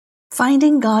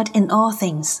Finding God in all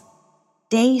things.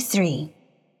 Day 3.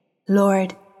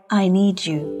 Lord, I need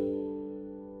you.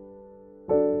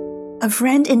 A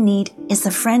friend in need is a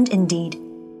friend indeed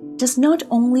does not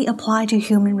only apply to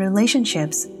human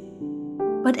relationships,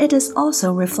 but it is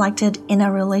also reflected in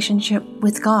our relationship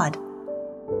with God.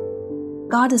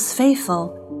 God is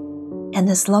faithful, and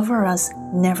His love for us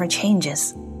never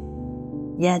changes.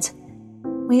 Yet,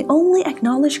 we only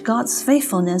acknowledge God's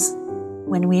faithfulness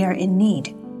when we are in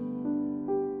need.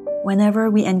 Whenever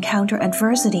we encounter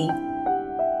adversity,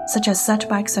 such as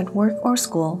setbacks at work or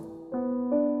school,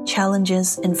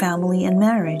 challenges in family and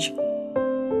marriage,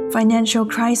 financial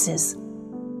crisis,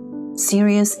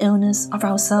 serious illness of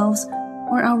ourselves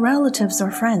or our relatives or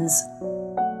friends,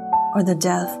 or the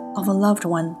death of a loved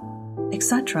one,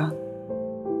 etc.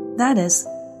 That is,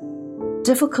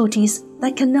 difficulties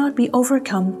that cannot be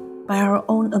overcome by our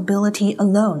own ability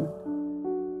alone.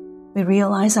 We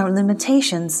realize our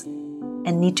limitations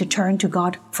and need to turn to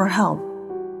God for help.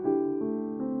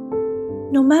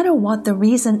 No matter what the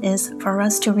reason is for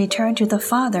us to return to the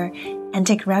Father and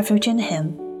take refuge in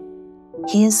Him,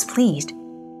 He is pleased,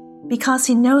 because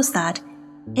He knows that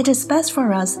it is best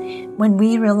for us when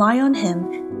we rely on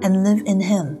Him and live in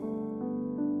Him.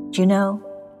 You know,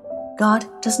 God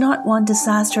does not want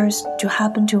disasters to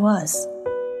happen to us.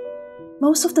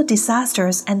 Most of the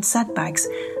disasters and setbacks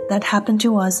that happen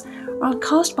to us are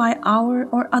caused by our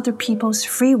or other people's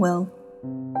free will,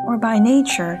 or by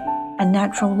nature and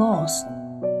natural laws.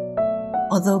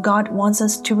 Although God wants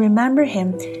us to remember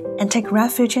Him and take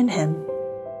refuge in Him,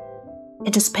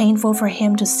 it is painful for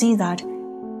Him to see that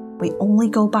we only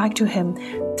go back to Him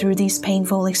through these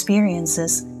painful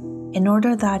experiences in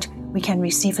order that we can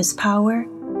receive His power,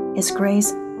 His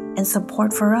grace, and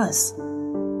support for us.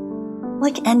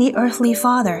 Like any earthly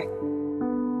father,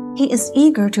 He is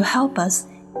eager to help us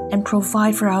and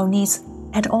provide for our needs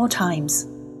at all times.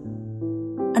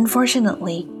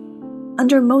 Unfortunately,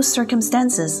 under most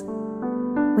circumstances,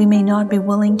 we may not be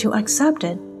willing to accept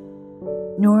it,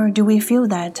 nor do we feel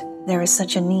that there is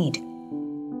such a need.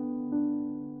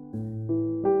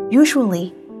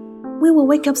 Usually, we will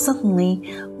wake up suddenly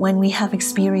when we have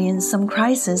experienced some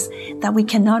crisis that we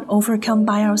cannot overcome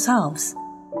by ourselves.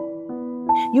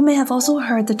 You may have also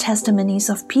heard the testimonies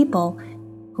of people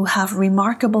who have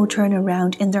remarkable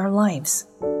turnaround in their lives.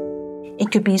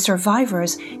 It could be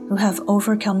survivors who have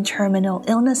overcome terminal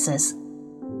illnesses,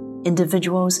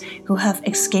 individuals who have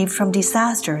escaped from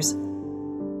disasters,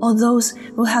 or those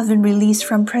who have been released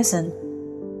from prison.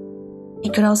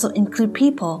 It could also include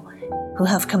people who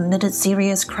have committed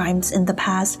serious crimes in the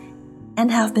past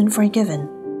and have been forgiven.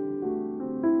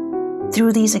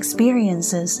 Through these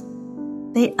experiences,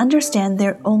 they understand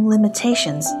their own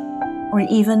limitations or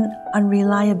even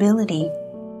unreliability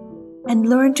and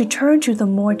learn to turn to the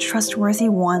more trustworthy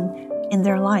one in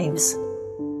their lives.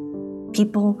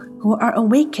 People who are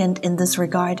awakened in this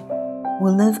regard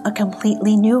will live a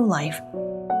completely new life,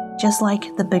 just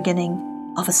like the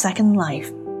beginning of a second life.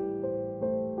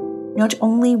 Not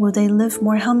only will they live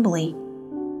more humbly,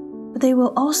 but they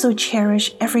will also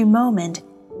cherish every moment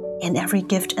and every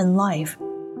gift in life.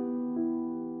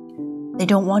 They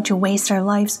don't want to waste their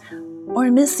lives or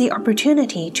miss the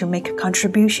opportunity to make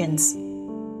contributions.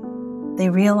 They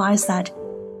realize that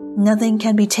nothing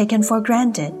can be taken for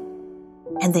granted,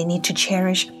 and they need to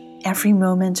cherish every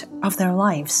moment of their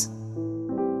lives.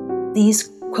 These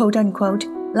quote-unquote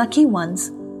lucky ones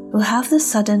who have this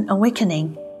sudden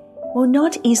awakening will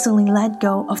not easily let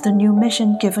go of the new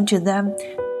mission given to them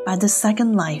by the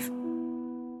second life.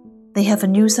 They have a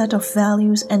new set of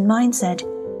values and mindset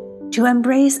to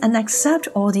embrace and accept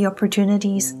all the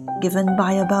opportunities given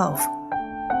by above.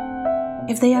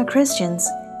 If they are Christians,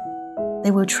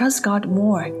 they will trust God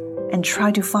more and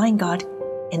try to find God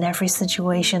in every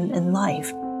situation in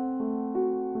life.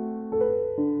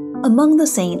 Among the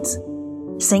saints,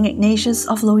 Saint Ignatius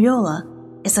of Loyola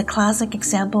is a classic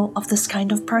example of this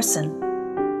kind of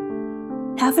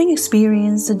person. Having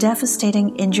experienced a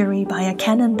devastating injury by a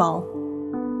cannonball,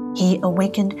 he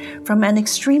awakened from an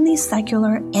extremely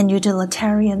secular and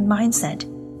utilitarian mindset.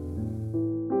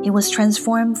 He was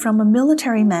transformed from a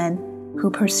military man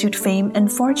who pursued fame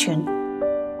and fortune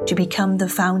to become the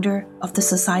founder of the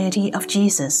Society of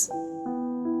Jesus.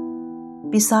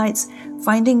 Besides,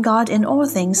 finding God in all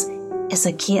things is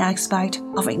a key aspect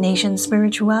of Ignatian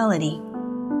spirituality.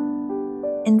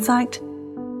 In fact,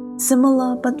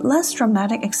 similar but less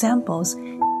dramatic examples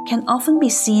can often be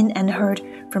seen and heard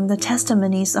from the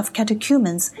testimonies of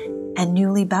catechumens and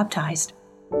newly baptized.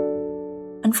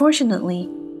 Unfortunately,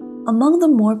 among the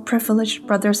more privileged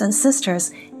brothers and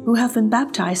sisters who have been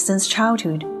baptized since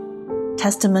childhood,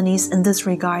 testimonies in this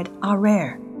regard are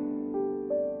rare.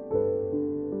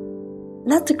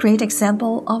 Let the great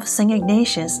example of St.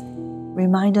 Ignatius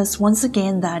remind us once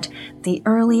again that the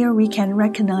earlier we can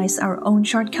recognize our own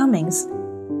shortcomings,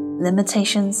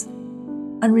 limitations,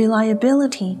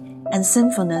 unreliability, and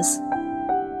sinfulness,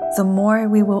 the more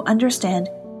we will understand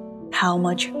how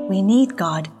much we need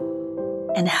God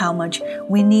and how much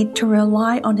we need to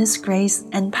rely on His grace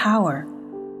and power.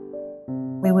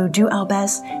 We will do our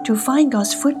best to find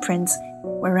God's footprints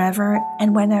wherever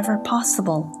and whenever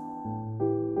possible,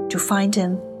 to find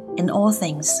Him in all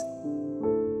things.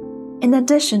 In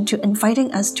addition to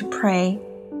inviting us to pray,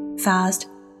 fast,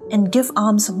 and give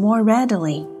alms more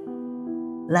readily,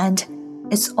 Lent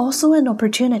is also an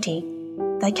opportunity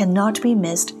that cannot be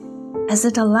missed, as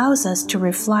it allows us to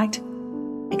reflect,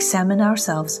 examine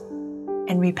ourselves,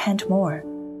 and repent more.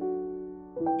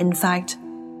 In fact,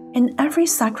 in every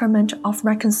sacrament of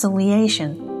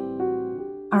reconciliation,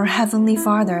 our Heavenly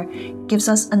Father gives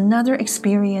us another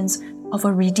experience of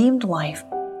a redeemed life,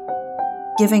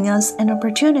 giving us an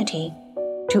opportunity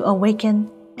to awaken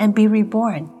and be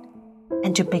reborn,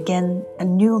 and to begin a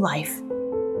new life.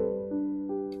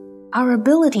 Our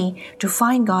ability to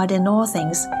find God in all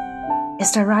things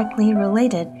is directly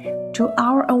related to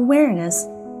our awareness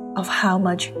of how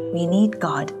much we need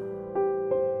God.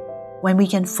 When we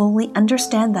can fully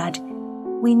understand that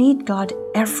we need God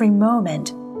every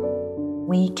moment,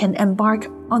 we can embark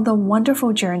on the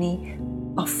wonderful journey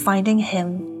of finding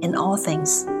Him in all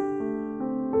things.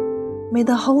 May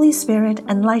the Holy Spirit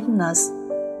enlighten us.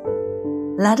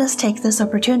 Let us take this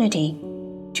opportunity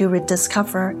to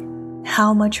rediscover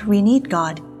how much we need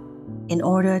God in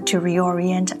order to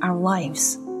reorient our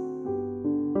lives.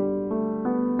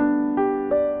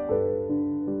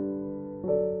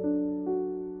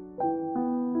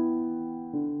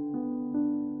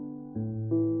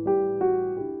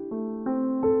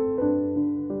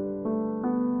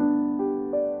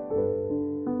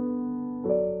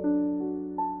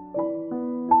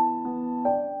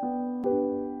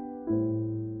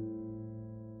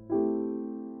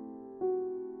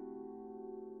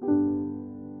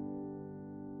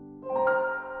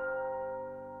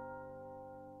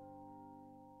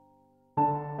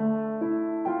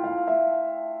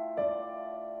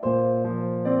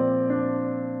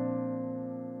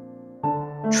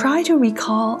 Try to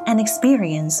recall an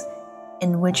experience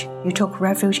in which you took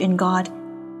refuge in God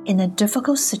in a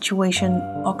difficult situation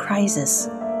or crisis.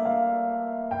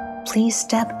 Please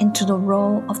step into the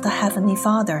role of the Heavenly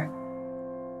Father.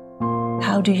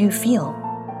 How do you feel?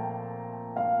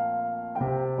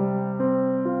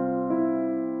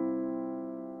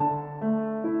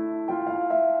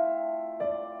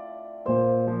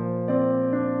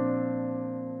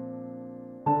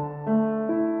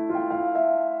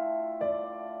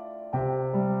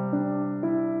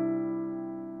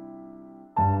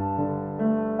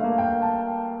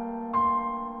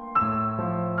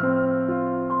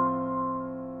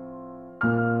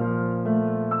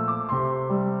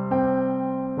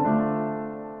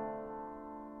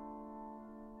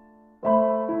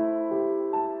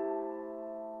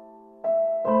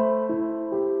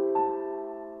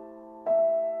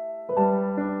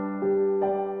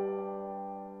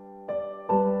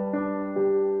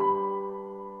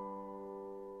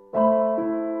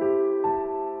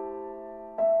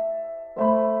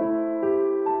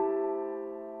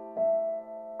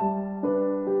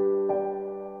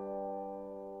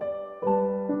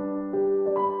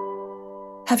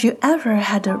 Have you ever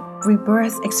had a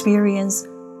rebirth experience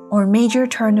or major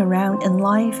turnaround in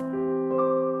life?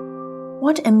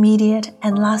 What immediate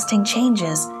and lasting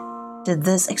changes did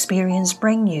this experience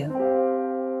bring you?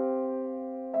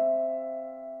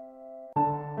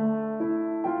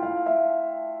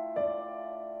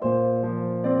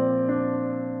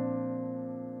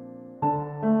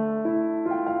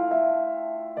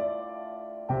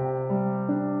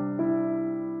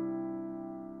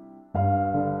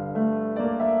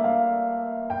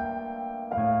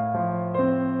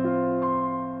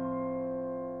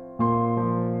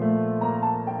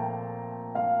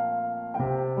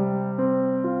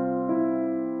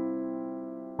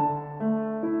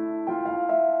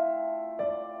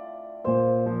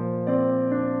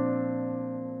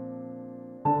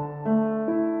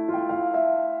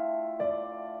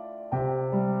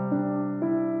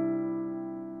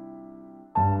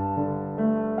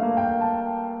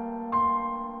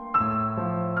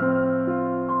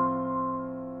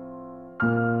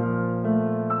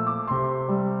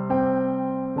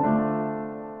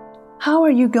 How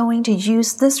are you going to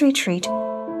use this retreat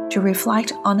to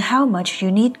reflect on how much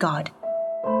you need God,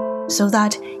 so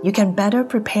that you can better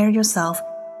prepare yourself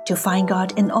to find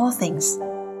God in all things?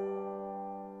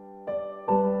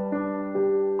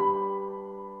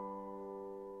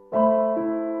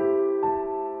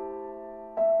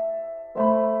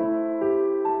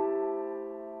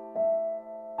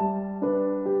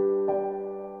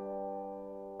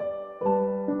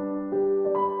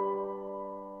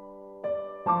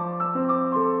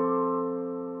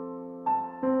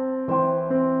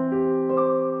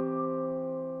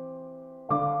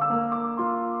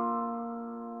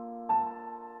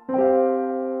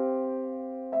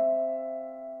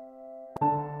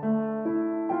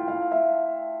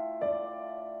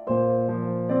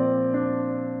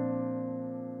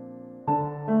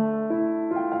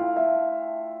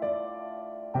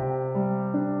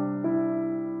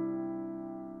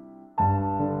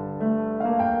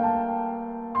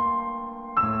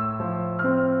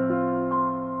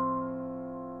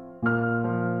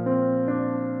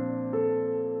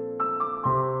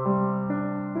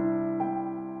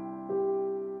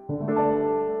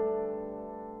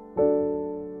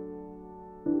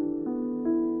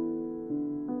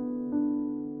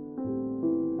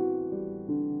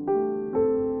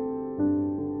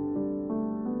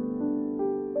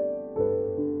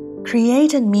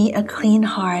 Create in me a clean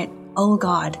heart, O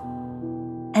God,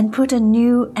 and put a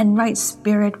new and right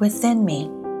spirit within me.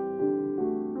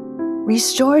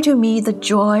 Restore to me the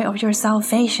joy of your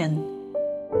salvation,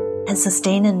 and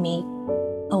sustain in me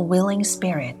a willing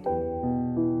spirit.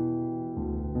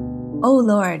 O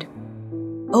Lord,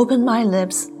 open my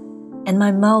lips, and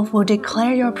my mouth will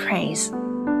declare your praise,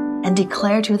 and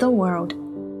declare to the world,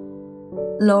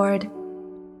 Lord,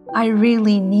 I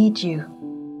really need you.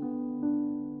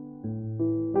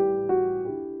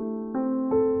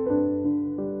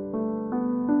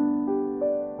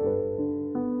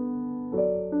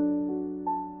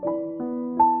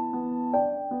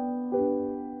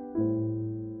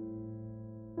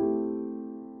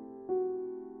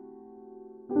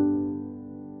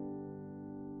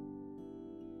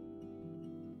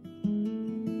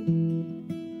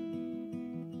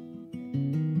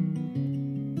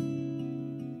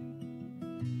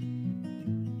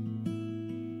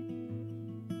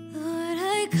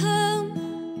 Come,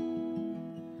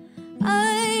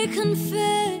 I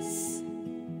confess,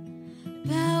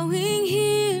 bowing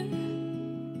here,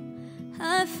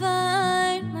 I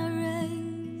find my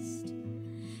rest,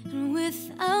 and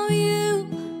without you,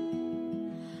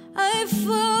 I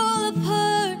fall.